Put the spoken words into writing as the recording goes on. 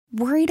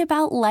Worried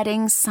about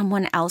letting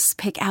someone else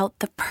pick out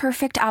the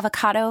perfect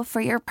avocado for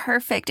your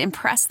perfect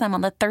impress them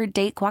on the third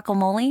date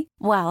guacamole?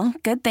 Well,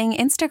 good thing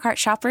Instacart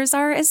shoppers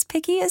are as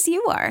picky as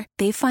you are.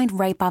 They find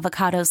ripe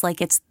avocados like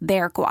it's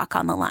their guac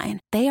on the line.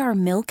 They are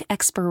milk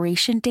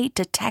expiration date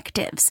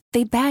detectives.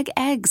 They bag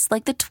eggs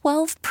like the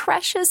 12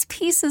 precious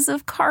pieces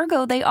of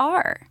cargo they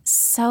are.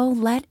 So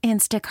let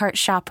Instacart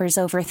shoppers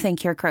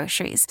overthink your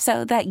groceries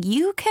so that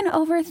you can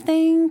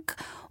overthink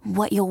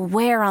what you'll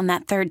wear on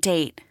that third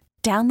date.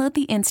 Download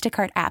the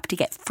Instacart app to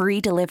get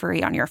free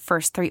delivery on your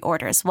first 3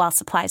 orders while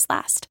supplies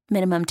last.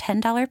 Minimum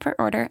 $10 per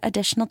order.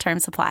 Additional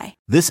terms apply.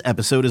 This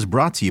episode is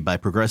brought to you by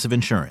Progressive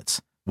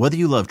Insurance. Whether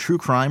you love true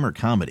crime or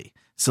comedy,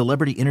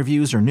 celebrity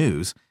interviews or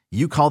news,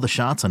 you call the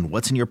shots on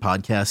what's in your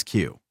podcast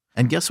queue.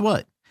 And guess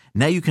what?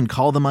 Now you can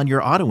call them on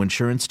your auto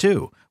insurance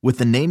too with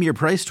the Name Your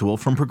Price tool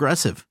from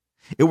Progressive.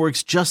 It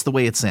works just the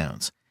way it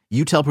sounds.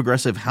 You tell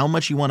Progressive how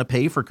much you want to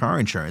pay for car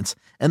insurance,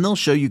 and they'll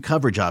show you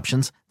coverage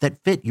options that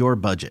fit your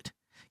budget.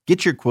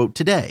 Get your quote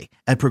today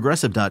at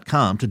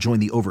Progressive.com to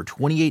join the over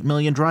 28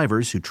 million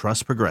drivers who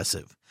trust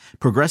Progressive.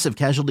 Progressive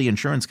Casualty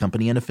Insurance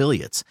Company and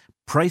Affiliates.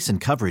 Price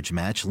and coverage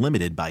match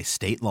limited by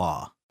state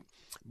law.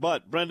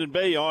 But Brendan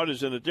Bayard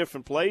is in a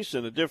different place,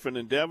 in a different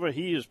endeavor.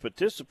 He is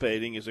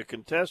participating as a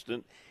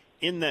contestant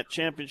in that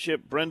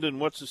championship. Brendan,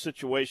 what's the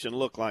situation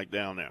look like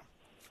down there?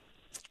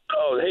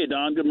 Oh, hey,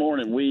 Don. Good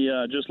morning. We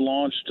just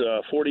launched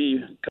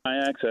 40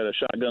 kayaks at a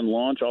shotgun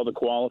launch, all the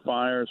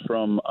qualifiers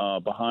from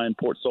behind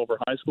Port Sulphur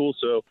High School.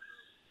 So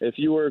if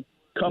you were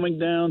coming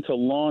down to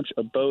launch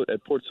a boat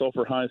at Port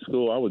Sulphur High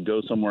School, I would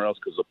go somewhere else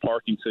because the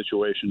parking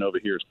situation over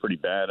here is pretty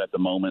bad at the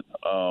moment.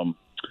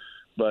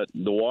 But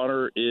the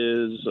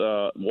water's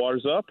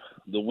up.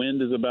 The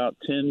wind is about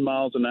 10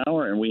 miles an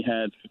hour, and we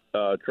had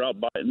trout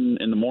biting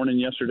in the morning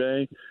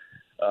yesterday.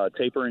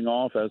 Tapering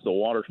off as the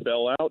water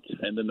fell out,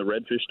 and then the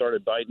redfish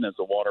started biting as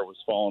the water was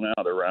falling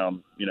out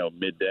around,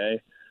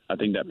 midday. I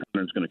think that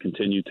pattern is going to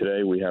continue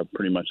today. We have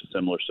pretty much a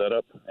similar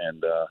setup,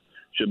 and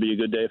should be a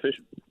good day of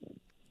fishing.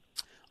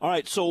 All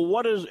right, so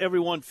what is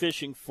everyone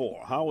fishing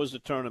for? How is the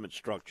tournament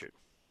structured?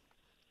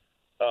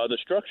 The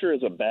structure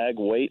is a bag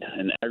weight,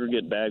 an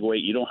aggregate bag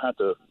weight. You don't have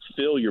to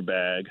fill your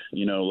bag,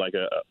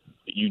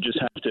 you just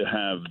have to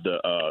have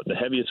the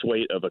heaviest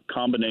weight of a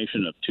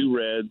combination of 2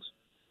 reds,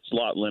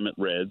 slot limit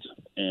reds,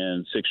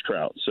 and 6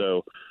 trout.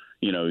 So,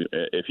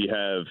 if you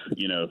have,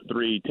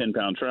 3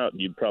 10-pound trout,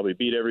 you'd probably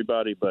beat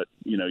everybody, but,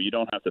 you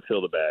don't have to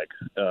fill the bag.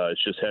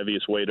 It's just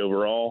heaviest weight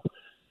overall.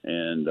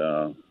 And,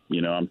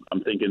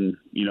 I'm thinking,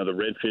 the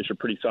redfish are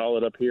pretty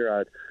solid up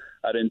here.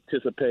 I'd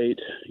anticipate,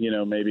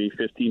 maybe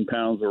 15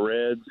 pounds of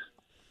reds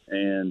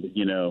and,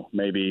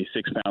 maybe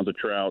 6 pounds of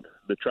trout.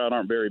 The trout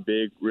aren't very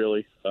big,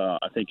 really.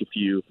 I think if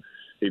you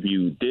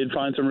did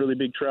find some really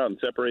big trout and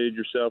separated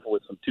yourself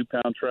with some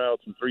 2-pound trout,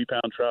 some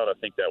 3-pound trout, I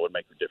think that would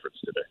make the difference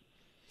today.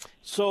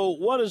 So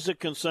what is the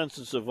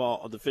consensus of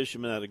all of the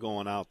fishermen that are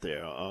going out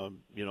there?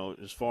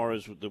 As far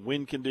as the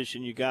wind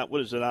condition you got,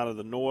 what is it out of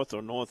the north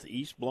or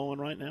northeast blowing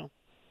right now?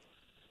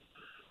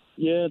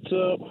 Yeah, it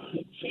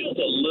feels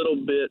a little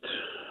bit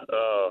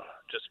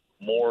just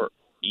more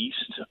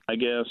east, I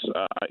guess.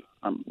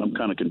 I'm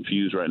kind of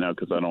confused right now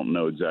because I don't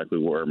know exactly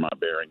where my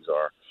bearings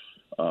are.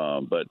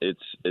 But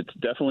it's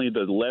definitely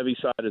the levee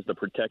side is the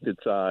protected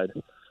side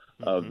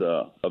of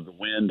the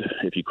wind.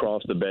 If you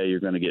cross the bay, you're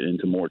going to get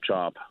into more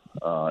chop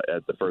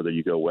as the further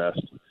you go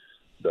west.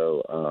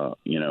 So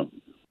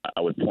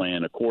I would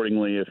plan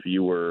accordingly. If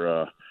you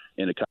were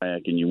in a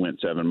kayak and you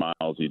went 7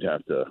 miles, you'd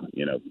have to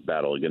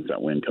battle against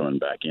that wind coming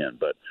back in.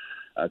 But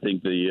I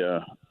think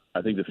the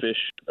fish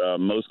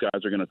most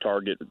guys are going to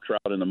target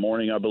trout in the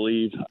morning. I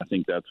believe. I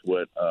think that's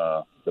what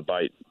the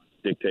bite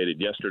dictated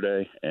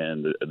yesterday,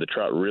 and the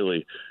trout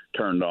really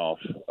turned off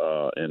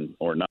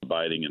or not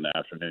biting in the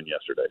afternoon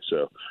yesterday.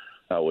 So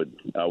I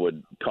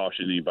would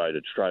caution anybody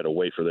to try to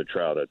wait for the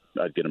trout.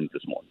 I'd get them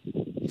this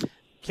morning.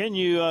 Can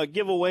you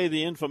give away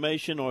the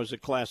information, or is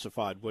it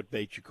classified what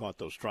bait you caught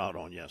those trout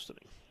on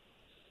yesterday?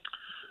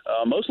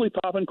 Mostly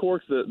popping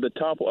corks.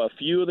 A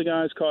few of the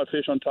guys caught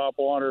fish on top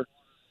water.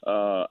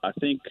 I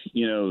think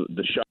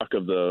the shock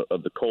of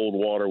the cold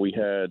water we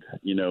had,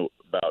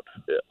 about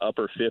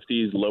upper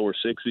 50s, lower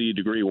 60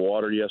 degree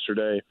water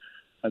yesterday.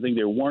 I think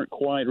they weren't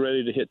quite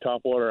ready to hit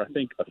top water. I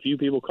think a few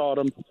people caught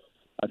them.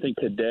 I think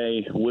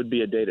today would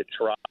be a day to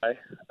try.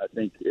 I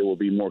think it will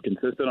be more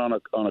consistent on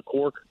a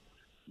cork,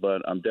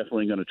 but I'm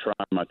definitely going to try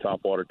my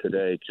top water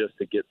today just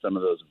to get some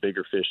of those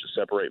bigger fish to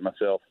separate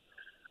myself.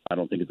 I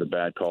don't think it's a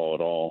bad call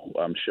at all.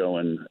 I'm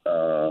showing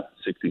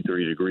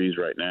 63 degrees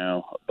right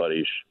now.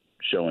 Buddy's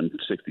showing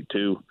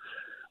 62.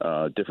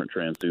 Different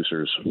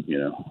transducers,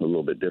 a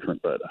little bit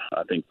different, but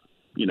I think,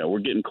 we're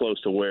getting close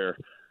to where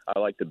I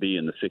like to be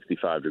in the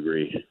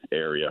 65-degree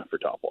area for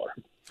topwater.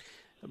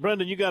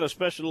 Brendan, you got a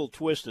special little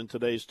twist in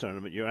today's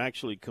tournament. You're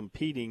actually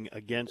competing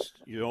against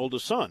your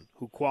oldest son,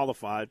 who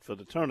qualified for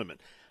the tournament.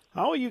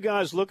 How are you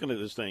guys looking at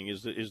this thing?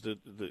 Is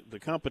the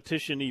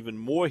competition even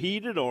more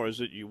heated, or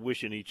is it you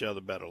wishing each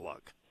other better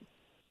luck?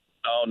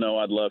 Oh no,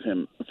 I'd love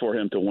for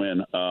him to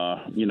win.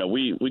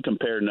 We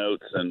compare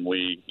notes and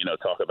we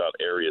talk about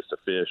areas to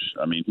fish.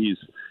 I mean, he's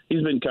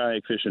been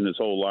kayak fishing his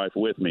whole life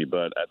with me,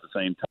 but at the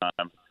same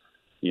time,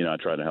 I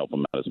try to help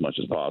him out as much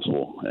as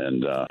possible.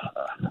 And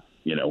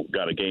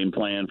got a game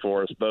plan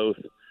for us both.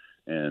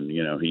 And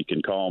he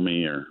can call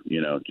me or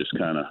just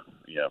kind of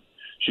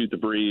shoot the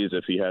breeze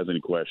if he has any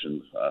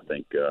questions. I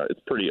think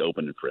it's pretty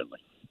open and friendly.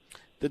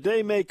 The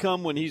day may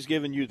come when he's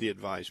giving you the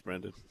advice,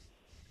 Brendan.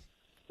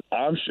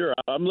 I'm sure.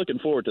 I'm looking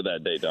forward to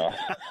that day, Doc.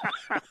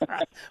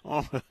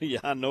 Oh, yeah,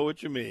 I know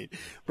what you mean.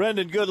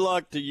 Brendan, good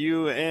luck to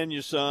you and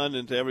your son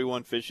and to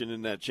everyone fishing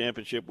in that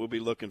championship. We'll be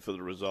looking for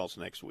the results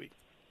next week.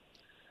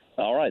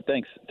 All right,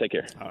 thanks. Take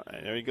care. All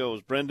right, there he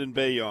goes, Brendan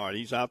Bayard.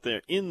 He's out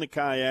there in the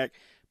kayak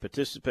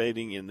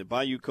participating in the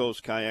Bayou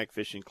Coast Kayak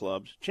Fishing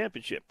Club's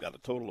championship. Got a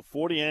total of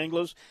 40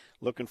 anglers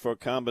looking for a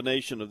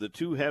combination of the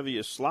 2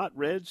 heaviest slot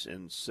reds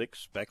and 6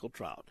 speckled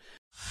trout.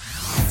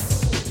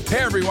 Hey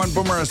everyone,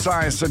 Boomer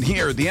Esiason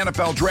here. The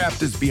NFL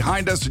Draft is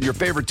behind us and your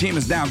favorite team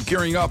is now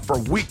gearing up for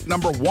week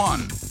number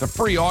 1. The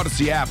free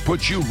Odyssey app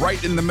puts you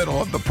right in the middle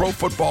of the pro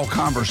football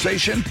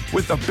conversation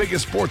with the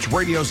biggest sports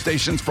radio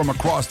stations from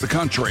across the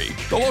country.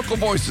 The local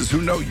voices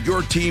who know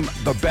your team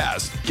the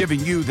best,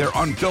 giving you their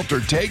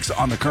unfiltered takes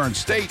on the current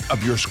state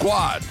of your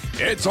squad.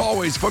 It's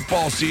always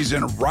football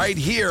season right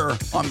here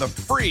on the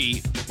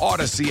free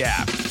Odyssey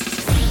app.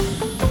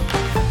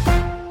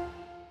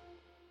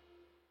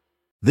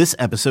 This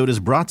episode is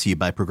brought to you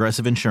by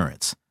Progressive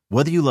Insurance.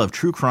 Whether you love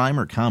true crime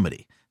or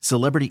comedy,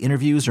 celebrity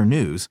interviews or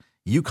news,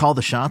 you call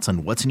the shots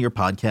on what's in your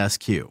podcast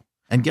queue.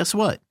 And guess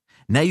what?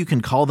 Now you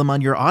can call them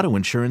on your auto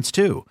insurance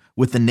too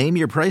with the Name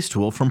Your Price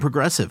tool from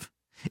Progressive.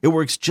 It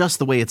works just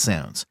the way it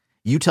sounds.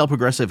 You tell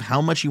Progressive how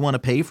much you want to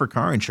pay for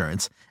car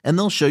insurance, and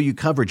they'll show you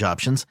coverage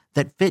options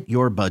that fit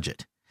your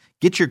budget.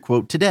 Get your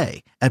quote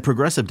today at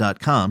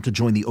Progressive.com to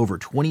join the over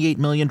 28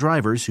 million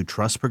drivers who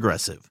trust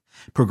Progressive.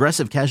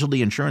 Progressive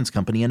Casualty Insurance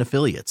Company and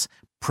Affiliates.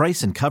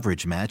 Price and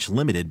coverage match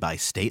limited by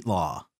state law.